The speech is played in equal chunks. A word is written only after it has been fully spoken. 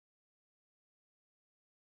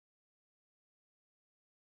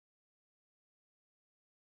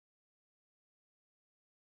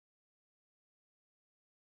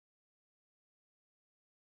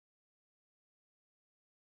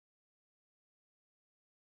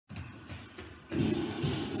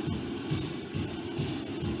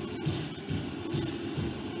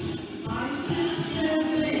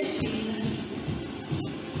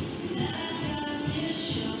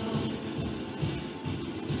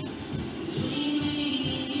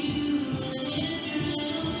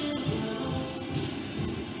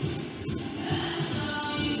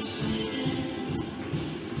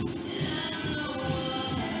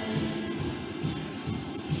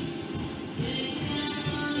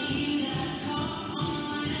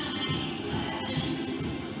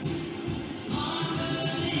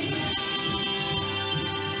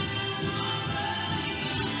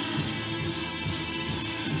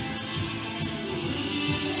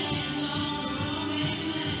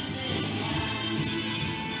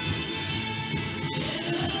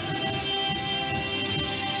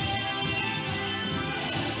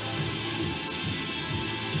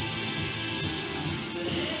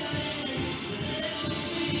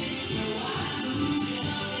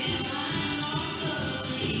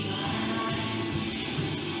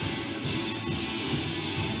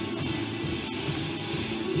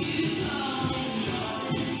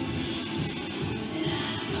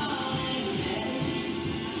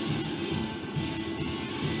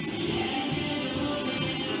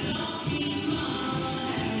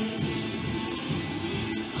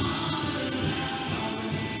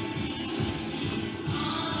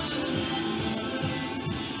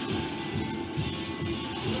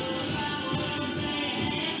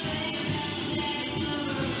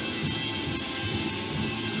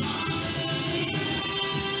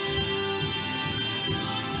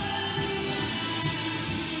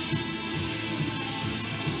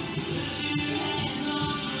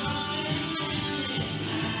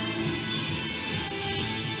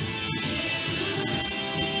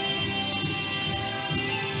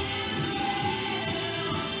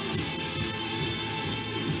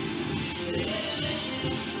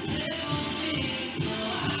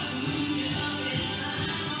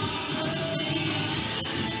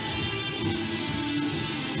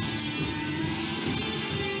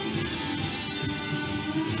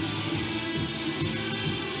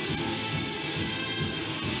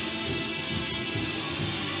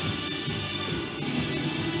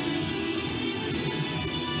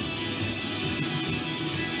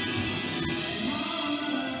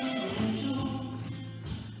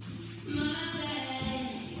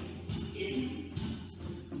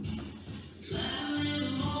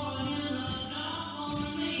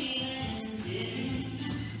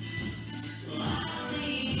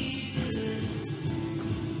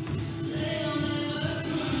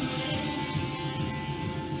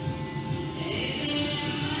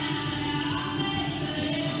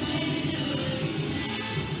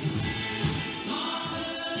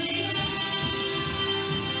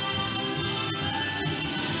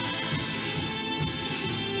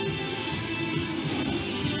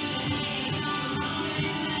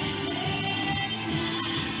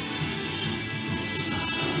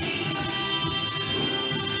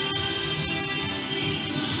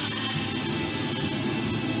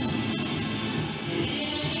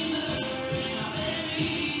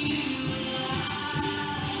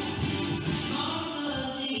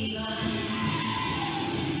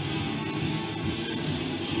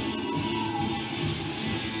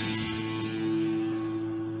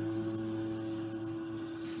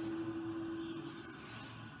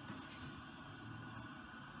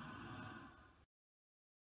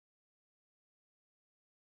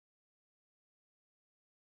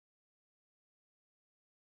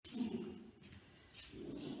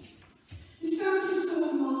dance is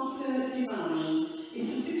called Martha Divine.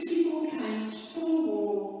 It's a 64 count,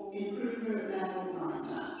 4-war improver level line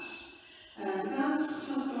dance. The dance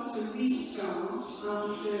has got a restart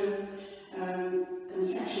after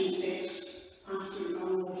section 6, after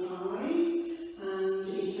wall 5, and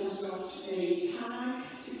it has got a tag,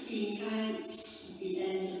 16 counts, at the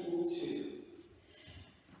end of wall 2.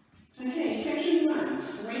 Okay, section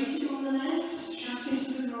 1, weighted on the left, chassé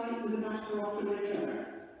to the right with a back rock and recover.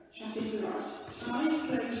 Chassé to the right, side,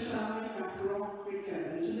 close, side, back rock,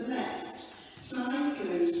 recover. To the left, side,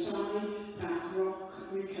 close, side, back rock,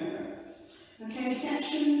 recover. Okay,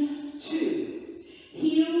 section 2,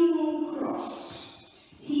 heel, ball, cross.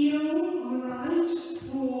 Heel on the right,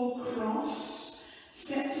 ball, cross.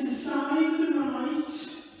 Step to the side of the right,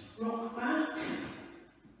 rock back,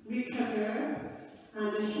 recover.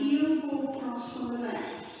 And a heel, ball, cross on the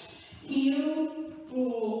left. Heel,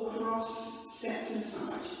 ball, cross, step to the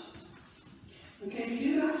side. Okay, we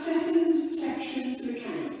do that second section to the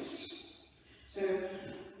counts. So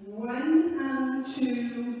 1 and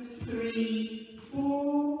 2, 3,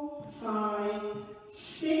 4, 5,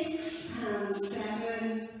 6 and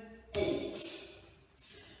 7, 8.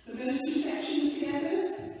 For those two sections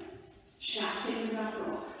together, chassé the back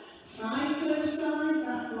rock. Side, close, side,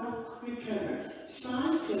 back rock, recover.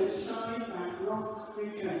 Side, close, side, back rock,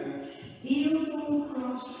 recover. Heel, ball,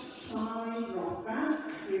 cross, side, rock back,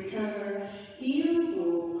 recover. Heel,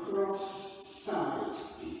 ball, cross, side.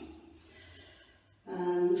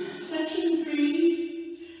 Section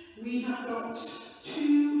 3, we have got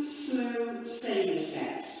 2 slow sailor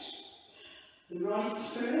steps. The right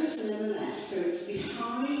first and then the left. So it's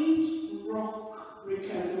behind, rock,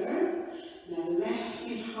 recover. Now the left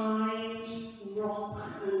behind, rock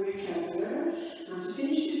and recover. And to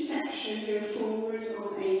finish this section, go forward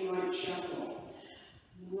on a right shuffle.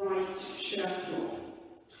 Right shuffle.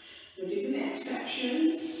 We'll do the next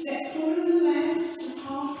section. Step forward on the left,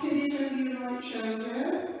 half pivot over your right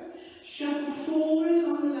shoulder. Shuffle forward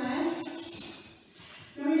on the left.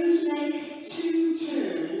 Now we're going to make 2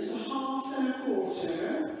 turns, a half and a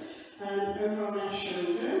quarter, over our left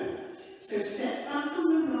shoulder. So step back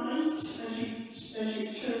on the right as you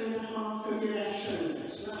turn the half of your left shoulder.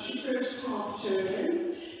 So that's your first half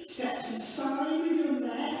turn. Step to the side with your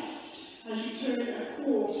left as you turn a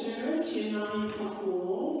quarter to your 9 o'clock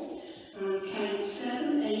wall. And count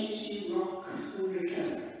 7, 8, you rock and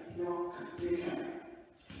recover. Rock, recover.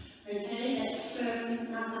 Okay, let's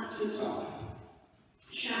add that to the top.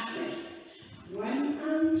 Chassé. 1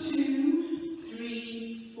 and 2,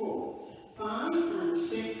 3, 4, 5 and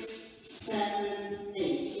 6, 7,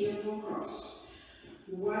 8. Heel ball cross.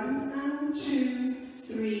 1 and 2,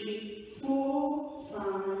 3, 4,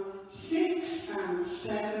 5, 6 and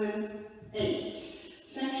 7, 8.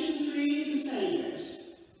 Section 3 is the sailors.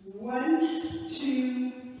 1,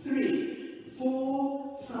 2, 3,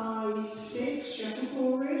 4, 5, 6. Shuffle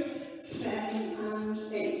forward. 7 and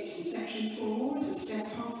 8. In section 4 is a step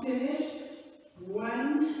half pivot.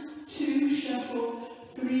 1, 2, shuffle.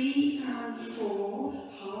 3 and 4,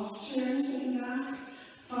 half turn, stepping back.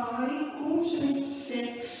 5, quarter,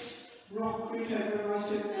 6, rock, recover, right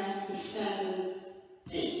over left for 7,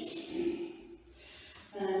 8.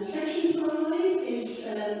 Section 5 is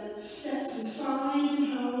step to the side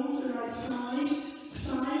and hold the right side.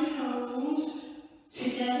 Side hold,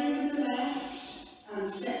 together with the left,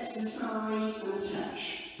 and step to the side and touch.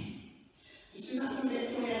 Just do that for a bit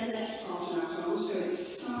before we add the next part of that on. So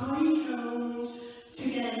it's side hold,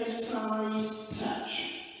 together, side, touch.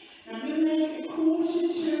 Now I'm going to make a quarter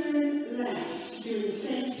turn left, doing the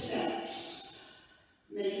same steps.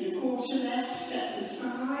 Making a quarter left, step to the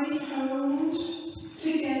side, hold,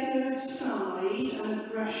 together, side,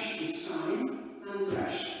 and brush this time, and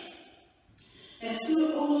brush. Let's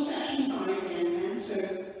do all section 5 again then, so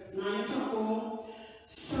 9 o'clock wall,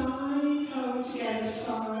 side, hold, together,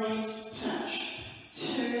 side, touch.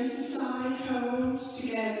 Turn to the side, hold,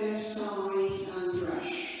 together, side, and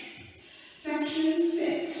brush. Section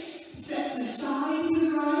 6. Step to the side with the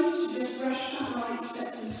right, just brush that right,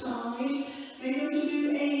 step to the side. Then you're going to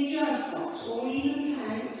do a jazz box, or even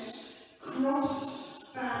counts, cross,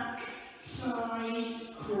 back, side,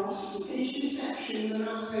 cross. And finish this section with an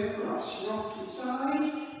elbow cross. Rock to the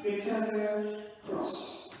side, recover,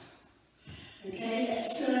 cross. Okay,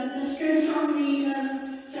 let's go from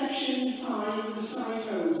the section 5, the side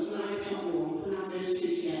holds, 9 o'clock wall, and add those 2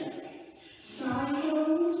 together. Side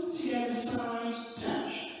hold, together, side,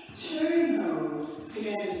 touch. Turn hold,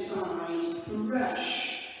 together, side,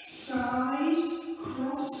 brush. Side,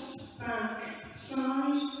 cross, back,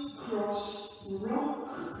 side, cross,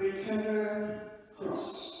 rock, recover,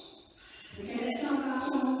 cross. Okay, let's add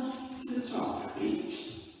that on to to the top.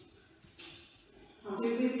 I'll do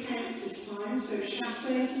it with counts this time, so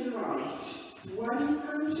chassé to the right. 1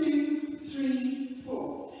 and 2, 3,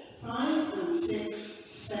 4, 5 and 6,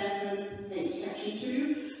 7, 8. Section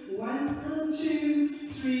 2. 1 and 2,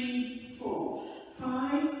 3, 4,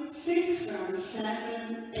 5, 6 and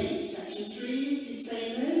 7, 8. Section 3 is the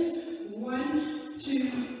sailors. 1,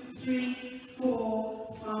 2, 3,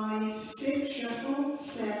 4, 5, 6. Shuffle.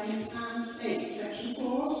 7 and 8. Section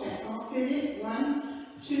 4. Step off pivot. 1,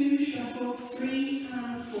 2. Shuffle. 3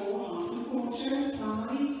 and 4. Half and quarter.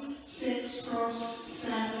 5, 6. Cross.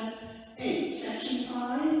 7, 8. Section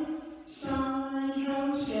 5. Side.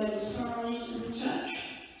 Hold together. Side and touch.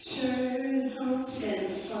 Turn, hold together,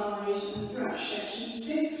 side and brush. Section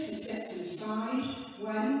 6 is step to the side.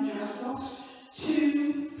 1, jazz box.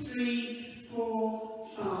 2, 3, 4,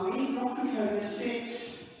 5. Rock recover. 6,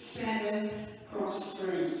 7, cross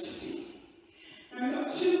for 8. Now we've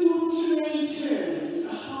got 2 monterey turns, a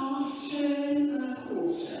half turn and a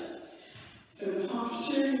quarter. So the half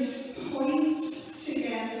turn is point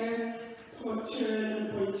together, turn and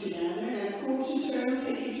point together. And a quarter turn,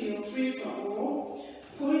 take you to your 3 o'clock wall.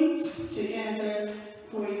 Point together,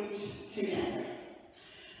 point together.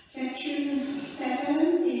 Section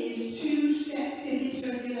 7 is 2 step pivots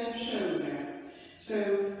over your left shoulder.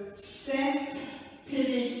 So step,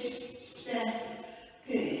 pivot, step,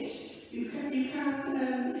 pivot. You can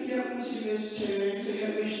if you don't want to do those turns, or you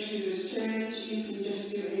don't wish to do those turns, you can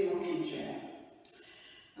just do it in a rocking chair.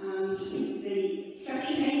 And the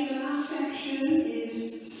section 8, the last section,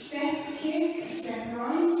 is step, kick, step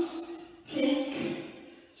right, kick,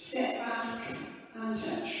 step back and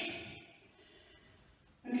touch.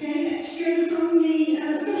 Okay, let's go from the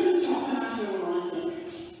top and that's all I think.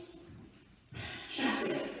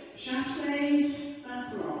 Chassé. Chassé,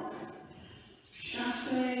 back rock.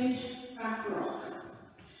 Chassé, back rock.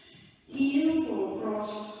 Heel, ball,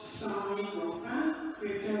 cross, side, rock back,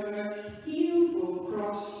 recover. Heel, ball,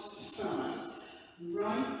 cross, side.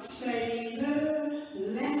 Right sailor,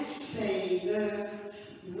 left sailor.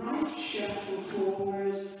 Right shuffle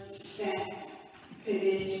forward, step,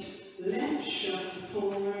 pivot, left shuffle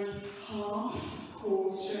forward, half,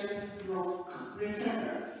 quarter, rock,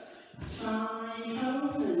 recover. Side,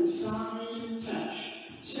 hold and side and touch.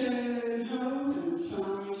 Turn, hold and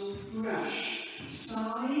side, brush.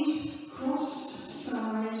 Side, cross,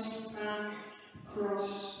 side, back,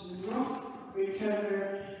 cross, rock,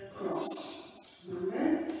 recover, cross.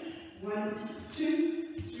 Remember? 1, 2,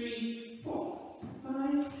 3, 4.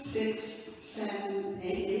 5, 6, 7,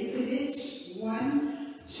 8 pivots.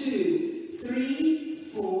 1, 2, 3,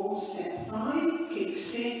 4, step 5, kick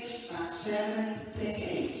 6, back 7, kick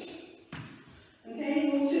 8. Okay,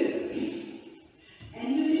 we'll do.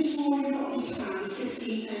 End of this wall, you've got your tag,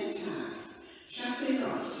 16 count tag. Chassé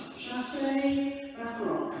right, chassé, back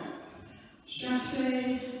rock.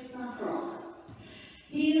 Chassé, back rock.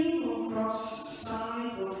 Heel, or cross,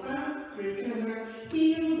 side, or back, recover.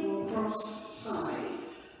 Heel, or cross, side.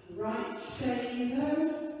 Right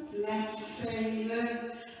sailor, left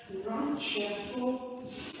sailor, right shuffle,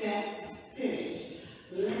 step, pivot.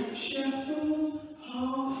 Left shuffle,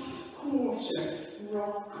 half, quarter,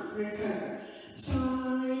 rock, recover.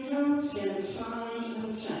 Side, hold together, side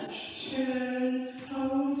and touch. Turn,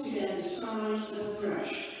 hold together, side and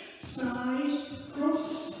brush. Side,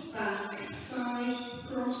 cross, back, side,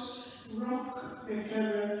 cross, rock,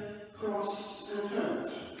 recover, cross and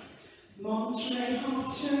hold. Monterey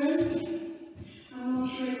half turn and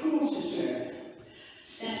Monterey quarter turn.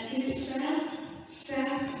 Step, pivot, step,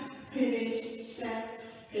 step, pivot, step,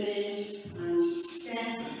 pivot, and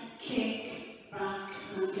step, kick, back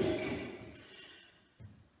and kick.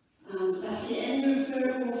 And that's the end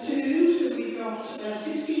of wall 2, so we've got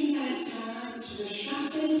 16 count tag, which is a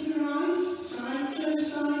chassé to the right, side,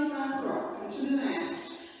 close, side, back, rock, and to the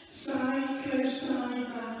left, side, close, side,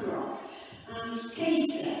 back, rock, and K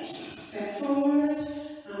steps. Step forward,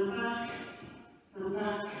 and back, and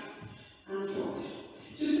back, and forward.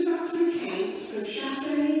 Just go back to the count, so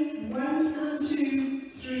chassé, 1 and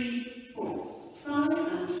 2, 3, 4, 5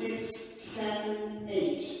 and 6, 7,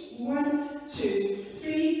 8. 1, 2,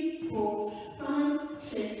 3, 4, 5,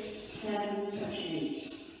 6, 7, touch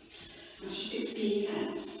 8. That's your 16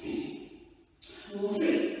 counts. Wall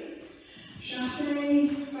 3.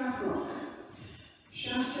 Chassé, back rock.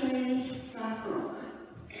 Chassé, back rock.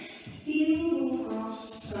 Heel, ball,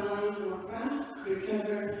 cross, side, rock back,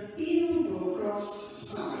 recover. Heel, ball, cross,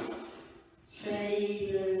 side.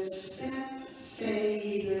 Sailor, step,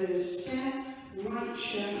 right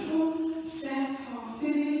shuffle, step, half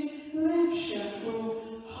pivot, left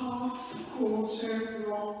shuffle, half, quarter,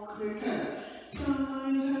 rock, recover. Side,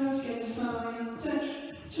 hold together,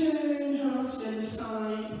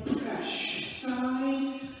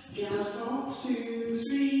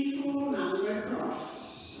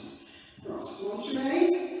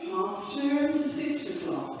 Monterey, half turn to 6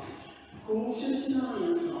 o'clock, quarter to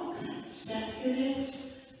 9 o'clock, step pivot,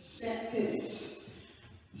 step pivot,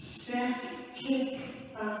 step,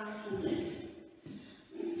 kick, back and flick.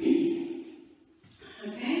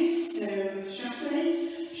 Okay, so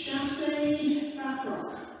chassé, chassé, back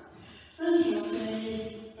rock, and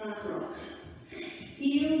chassé, back rock.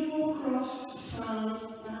 Heel, ball, cross, side,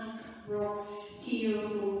 back, rock, heel,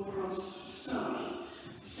 ball, cross, side.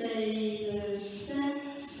 Sailor, step,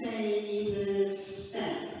 sailor,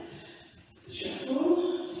 step.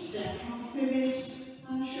 Shuffle, step, half pivot,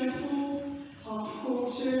 and shuffle, half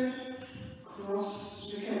quarter,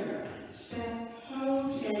 cross, recover. Step,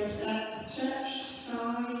 hold, together, step, touch,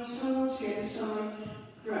 side, hold, together, side,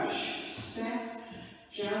 brush. Step,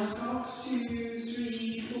 jazz box, 2,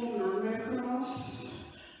 3, 4, mambo cross.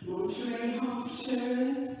 Monterey half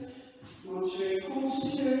turn, Monterey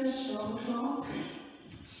quarter turn, strong clock.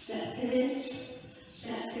 Step pivot,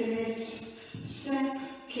 step pivot, step,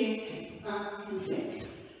 kick, back and flick.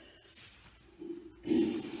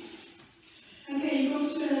 Okay,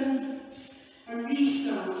 you've got a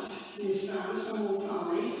restart in this dance on all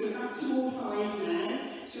 5, so back to all 5 now.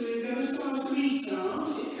 So we're going to start the restart,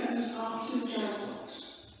 it comes after the jazz box.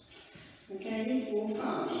 Okay, all 5.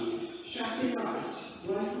 Chassé right.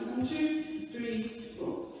 1 and 2, 3,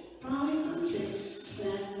 4, 5 and 6,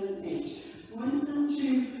 7, 8. 1 and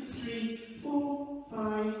 2, 3, 4,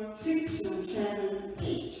 5, 6 and 7,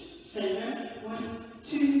 8. Say that. 1,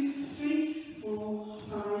 2, 3, 4,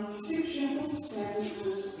 5, 6, shuffle, 7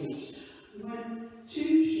 and 8. 1,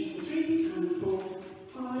 2, shuffle 3 and 4,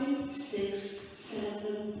 5, 6,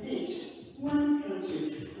 7, 8. 1 and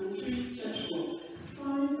 2 and 3, touch 4,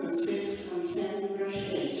 5 and 6 and 7, brush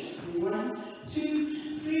 8. 1,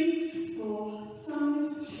 2, 3, 4,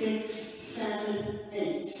 5, 6, 7,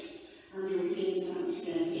 8. And you'll begin the dance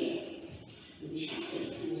again here, in chassé,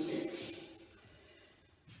 all 6.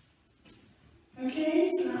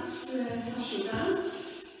 Okay, so that's your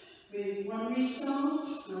dance, with 1 restart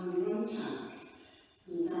and 1 tag.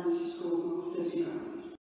 And the dance is called Mark 35.